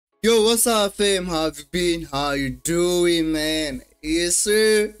Yo, what's up, fam? How have you been? How you doing, man? Yes,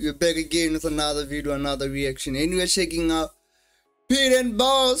 sir. We're back again with another video, another reaction. And we're checking out Pete and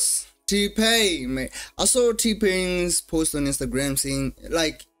Boss T-Pain, man. I saw T-Pain's post on Instagram saying,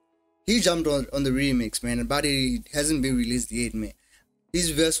 like, he jumped on the remix, man, but it hasn't been released yet, man.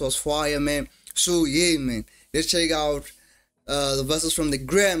 His verse was fire, man. So, yeah, man. Let's check out the verses from the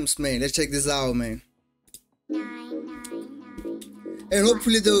Grams, man. Let's check this out, man. And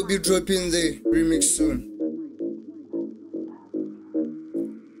hopefully they will be dropping the remix soon.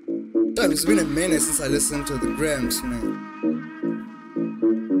 Damn, it's been a minute since I listened to the Grams, man.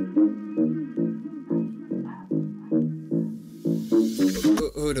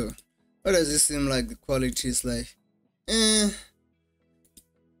 Hold on. Why does it seem like the quality is like,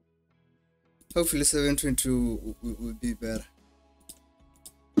 Hopefully 722 will be better.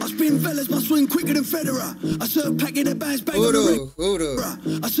 I spin fellas, my swing quicker than Federer. I serve packing the bands back Hold on the on, hold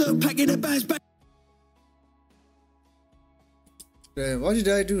on. I serve packing the bands back. Damn, what did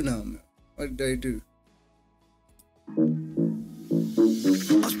I do now, man? What did I do?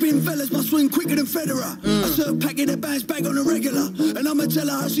 I spin fellas, my swing quicker than Federer. I serve packing the bands back on the regular. And I'ma tell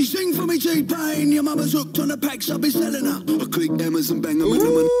her how she sing for me, T-Pain. Your mama's hooked on the packs, I'll be selling her. I click Amazon, bang them,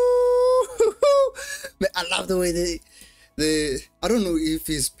 and Man, I love the way I don't know if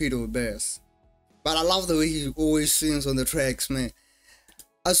he's Pete or Bass, but I love the way he always sings on the tracks, man.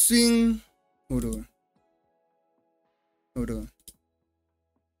 I swing. Hold on.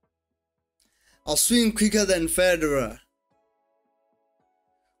 I'll swing quicker than Federer.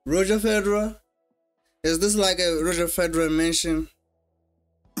 Roger Federer? Is this like a Roger Federer mention?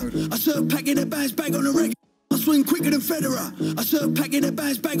 I serve packing the bands back on the regular. I swing quicker than Federer. I serve packing the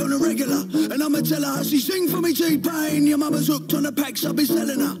bands back on the regular. And I'ma tell her how she sing for me, T-Pain. Your mama's hooked on the packs, I'll be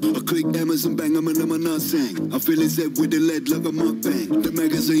selling her. I click Amazon, bang them, and I'm not sing. I feel his head with the lead like a mukbang. The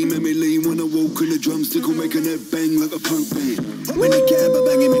magazine made me lean when I walk in the drumstick will make a head bang like a punk band. I'm in the cab, I'm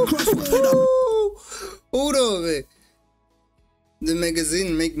banging me crossword up. Hold on, man. The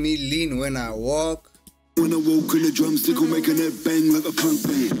magazine make me lean when I walk. When I walk in the drumstick will make a head bang like a punk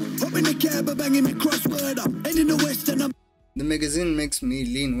band. I'm in the cab, I'm banging me crossword up. And in the west and I'm... The magazine makes me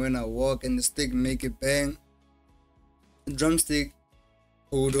lean when I walk and the stick make it bang. The drumstick,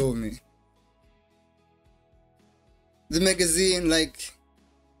 hold on, man. The magazine, like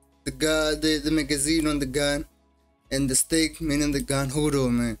the gun, the magazine on the gun, and the stick meaning the gun. Hold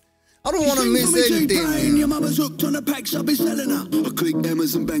on, man. I don't want to miss anything, man. Your mama's hooked on the packs, I'll be selling her. I click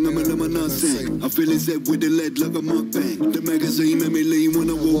Amazon, bang them, and I'm not sing. I feel his head with the lead like a mukbang. The magazine made me lean when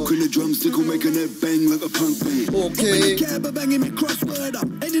I walk in the drumstick will make a head bang like a punk band. Okay. I'm in the cab, I'm banging me crossword up.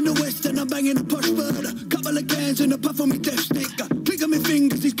 Head in the west and I'm banging a posh bird. Couple of cans and a puff on me death stick. Click on me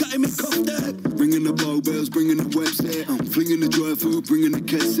fingers, he's cutting me cough there. Ringing the bow bells, bringing the website. I'm flinging the dry food, bringing the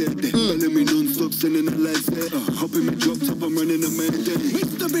cassette. Belling me non-stop, sending the lads there. Hopping me drop top, I'm running a man day.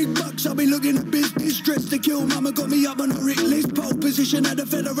 Mr. Big Bucks, I'll be looking at business. Dressed to kill, mama got me up on a writ list. Pole position at the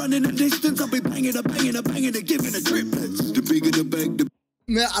fella running the distance. I'll be banging, giving the triplets. The bigger the bag, the...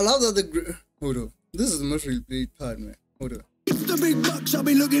 Man, I love that hold on. This is the most replayed part, man. Hold on. It's the big bucks, I'll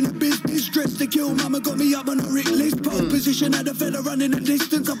be looking at business. Dressed to kill, mama got me up on a writ list. Pole position at the fella running the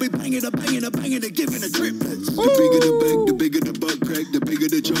distance. I'll be banging, giving the triplets. The bigger the bag, the bigger the butt crack. The bigger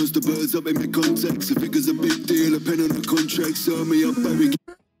the chance the birds up in my contacts. The figure's a big deal, a pen on the contract. Saw me up, baby.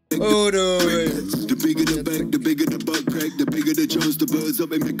 Hold on. The bigger the bag, the bigger the butt crack. The bigger the chance the birds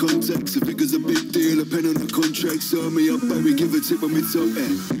up in my contacts. The figure's a big deal, a pen on the contract. Saw me up, baby, give a tip on me top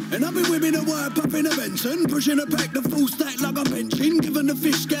end. And I've been whipping a wire, popping a Benson. Pushing a pack, the full stack like a pension. Giving the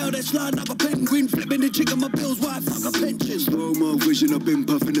fish scale, that slide like a penguin. Flipping the chick on my bills, wife like a pension. Slow mo vision, I've been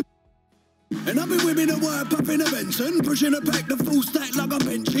puffing the... And I've been whipping a wire, popping a Benson. Pushing a pack, the full stack like a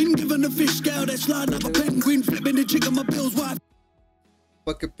pension. Giving the fish scale, that slide like a penguin. Flipping the chick on my bills, wife.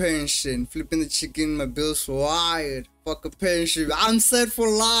 Fuck a pension, flipping the chicken, my bills wired. Fuck a pension, I'm set for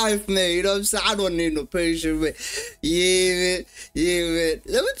life, man. You know what I'm saying? I don't need no pension, man. Yeah, man.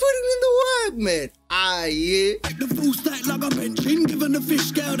 Let me put it in the work, man. Yeah. The full stack like a pension. Giving the fish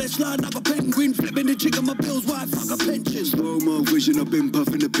scale that slide like a penguin. Flipping the chick on my bills, why fuck a pension? Slow mo vision, I've been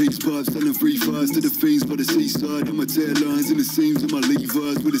puffing the peace pipes. Selling free fires to the fiends by the seaside. On my tail lines and the seams of my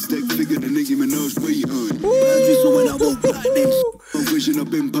Levi's. With a stack figure, the Nicki Minaj retard. Birds whistle when I walk like this. Vision,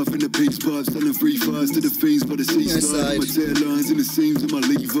 I've been puffing the peace pipes. Selling free fires to the fiends by the seaside. On my tail lines and the seams of my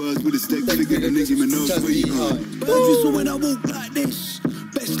Levi's. With a stack figure, the Nicki Minaj retard. Birds whistle when I walk like this.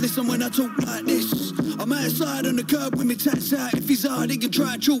 Best listen when I talk like this. I'm outside on the curb with me tats out. If he's hard, he can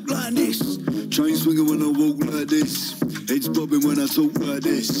try and chalk like this. Train swinging when I walk like this. Heads bobbing when I talk like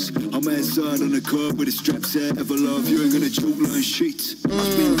this. I'm outside on the curb with the straps out. Ever love you ain't gonna chalk like shit. I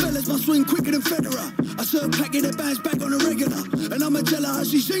spin fellas I swing quicker than Federer. I serve packing the bands back on a regular. And I'ma tell her how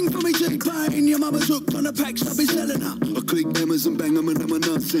she sing for me T-Pain. Your mama's hooked on the packs, I've been selling her. I click hammers and bang them and I'm a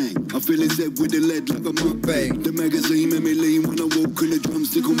nut-sang. I feel his head with the lead like a mukbang. The magazine made me lean when I walk in the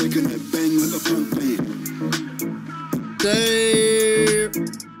drumstick will making that bang like a punk band. Damn.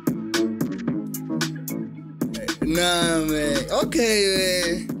 Nah, man. Okay,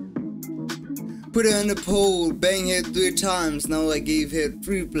 man. Put it on the pole, bang it 3 times, now I gave her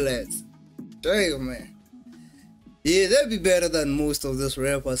 3 plats. Damn, man. Yeah, that'd be better than most of those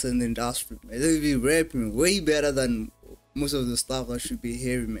rappers in the industry, man. They'd be rapping way better than most of the stuff I should be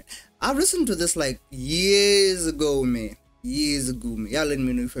hearing, man. I listened to this like years ago, man. Y'all let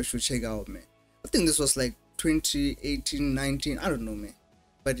me know if I should check out, man. I think this was like 2018, 19, I don't know, man.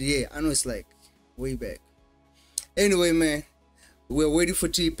 But yeah, I know it's like way back. Anyway, man. We're waiting for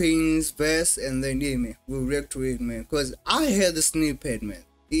T-Pain's verse, and then yeah, man, we'll react to it, man. Cause I heard the snippet, man.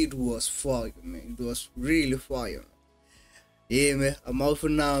 It was fire, man. It was really fire, man. Yeah, man. I'm out for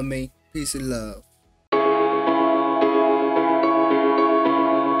now, man. Peace and love.